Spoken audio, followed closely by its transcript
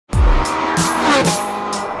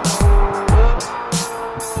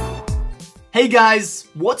Hey guys,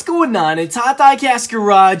 what's going on? It's HotDiecast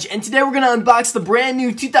Garage, and today we're gonna unbox the brand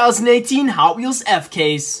new 2018 Hot Wheels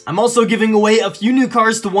F-Case. I'm also giving away a few new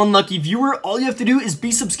cars to one lucky viewer. All you have to do is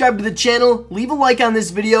be subscribed to the channel, leave a like on this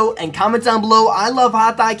video, and comment down below I love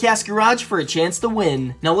HotDiecast Garage for a chance to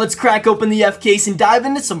win. Now let's crack open the F-Case and dive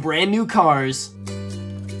into some brand new cars.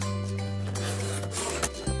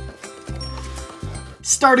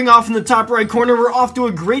 Starting off in the top right corner, we're off to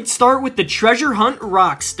a great start with the Treasure Hunt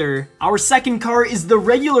Rockster. Our second car is the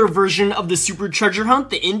regular version of the Super Treasure Hunt,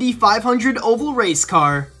 the Indy 500 oval race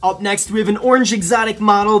car. Up next, we have an orange exotic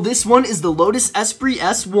model. This one is the Lotus Esprit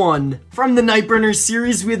S1. From the Nightburner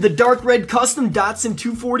series, we have the dark red custom Datsun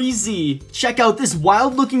 240Z. Check out this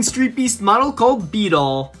wild looking street beast model called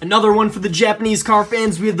Beetle. Another one for the Japanese car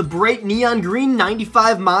fans, we have the bright neon green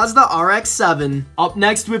 95 Mazda RX-7. Up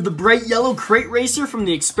next, we have the bright yellow crate racer from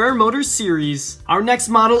the Experimotors series. Our next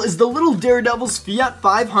model is the Little Daredevils Fiat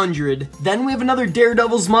 500. Then we have another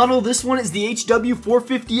Daredevils model. This one is the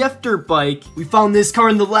HW450F dirt bike. We found this car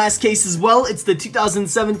in the last case as well. It's the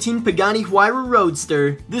 2017 Pagani Huayra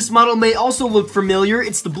Roadster. This model may also look familiar.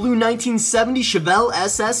 It's the blue 1970 Chevelle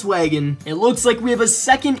SS wagon. It looks like we have a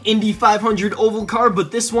second Indy 500 oval car,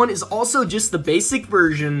 but this one is also just the basic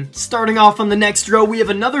version. Starting off on the next row, we have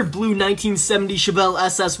another blue 1970 Chevelle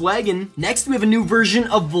SS wagon. Next, we have a new version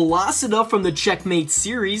of Velocita from the Checkmate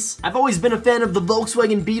series. I've always been a fan of the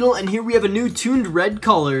Volkswagen Beetle, and here we have a new tuned red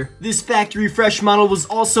color. This factory fresh model was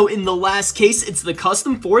also in the last case. It's the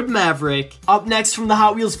custom Ford Maverick. Up next from the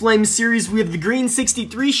Hot Wheels Flame series, we have the green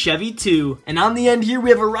 63 Chevy 2. And on the end here,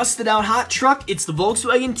 we have a rusted out hot truck. It's the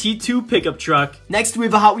Volkswagen T2 pickup truck. Next, we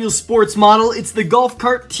have a Hot Wheels Sports model. It's the Golf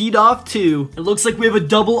Cart Teed Off 2. It looks like we have a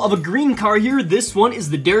double of a green car here. This one is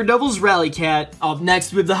the Daredevils Rally Cat. Up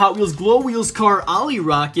next, we have the Hot Wheels Glow Wheels car Ollie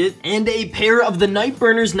Rocket, and a pair of the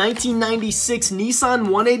Nightburners 1996 Nissan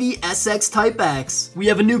 180 SX Type X. We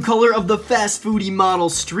have a new color of the fast foodie model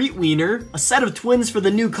Street Wiener, a set of twins for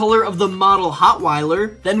the new color of the model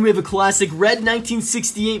Hotweiler. Then we have a classic red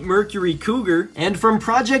 1968 Mercury Cougar, and from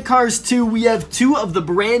Project Cars 2, we have two of the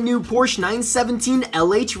brand new Porsche 917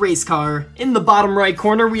 LH race car. In the bottom right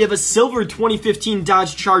corner, we have a silver 2015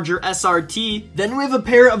 Dodge Charger SRT. Then we have a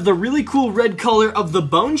pair of the really cool red color of the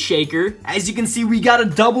Bone Shaker. As you can see, we got a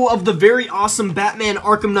double of the very awesome Batman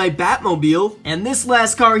Arkham Knight Batmobile, and this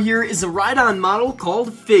last car here is a ride-on model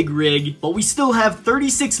called Fig Rig. But we still have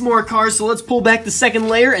 36 more cars, so let's pull back the second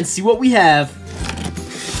layer and see what we have.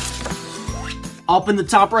 Up in the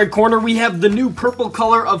top right corner, we have the new purple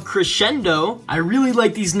color of Crescendo. I really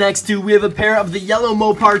like these next two. We have a pair of the yellow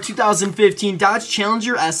Mopar 2015 Dodge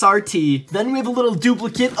Challenger SRT. Then we have a little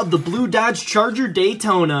duplicate of the blue Dodge Charger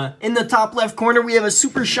Daytona. In the top left corner, we have a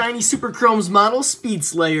super shiny Super Chromes model Speed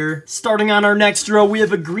Slayer. Starting on our next row, we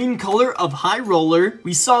have a green color of High Roller.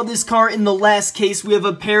 We saw this car in the last case. We have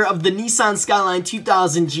a pair of the Nissan Skyline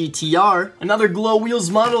 2000 GTR. Another Glow Wheels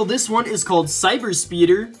model. This one is called Cyber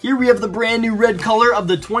Speeder. Here we have the brand new red color of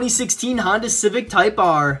the 2016 Honda Civic Type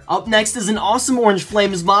R. Up next is an awesome orange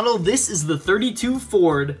flames model. This is the 32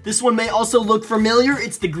 Ford. This one may also look familiar.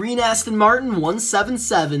 It's the green Aston Martin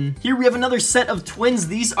 177. Here we have another set of twins.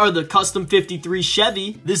 These are the custom 53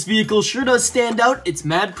 Chevy. This vehicle sure does stand out. It's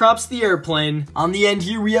Mad Props the airplane. On the end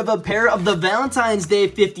here we have a pair of the Valentine's Day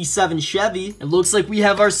 57 Chevy. It looks like we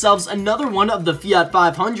have ourselves another one of the Fiat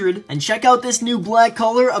 500. And check out this new black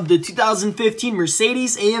color of the 2015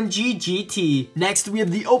 Mercedes AMG GT. Next, we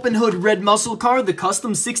have the open hood red muscle car, the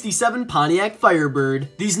custom 67 Pontiac Firebird.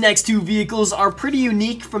 These next two vehicles are pretty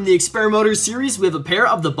unique. From the Experimotors series, we have a pair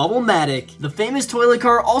of the Bubble-Matic. The famous toilet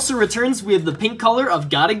car also returns. We have the pink color of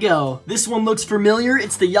Gotta Go. This one looks familiar.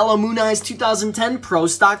 It's the yellow Moon Eyes 2010 Pro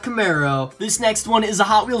Stock Camaro. This next one is a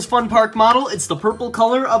Hot Wheels Fun Park model. It's the purple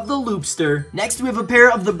color of the Loopster. Next, we have a pair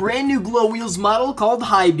of the brand new Glow Wheels model called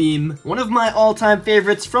High Beam. One of my all-time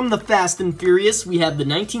favorites from the Fast and Furious, we have the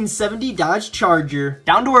 1970 Dodge Charger.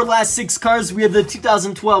 Down to our last six cars, we have the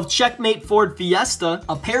 2012 Checkmate Ford Fiesta,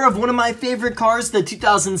 a pair of one of my favorite cars, the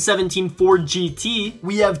 2017 Ford GT.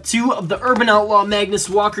 We have two of the Urban Outlaw Magnus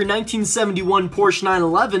Walker 1971 Porsche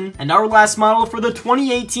 911, and our last model for the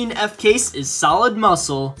 2018 F-Case is Solid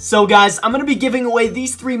Muscle. So guys, I'm going to be giving away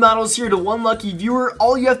these three models here to one lucky viewer.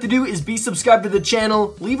 All you have to do is be subscribed to the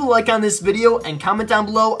channel, leave a like on this video, and comment down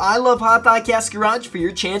below I love HotDiecast Garage for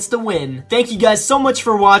your chance to win. Thank you guys so much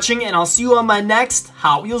for watching, and I'll see you on my next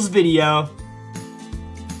Hot Wheels video.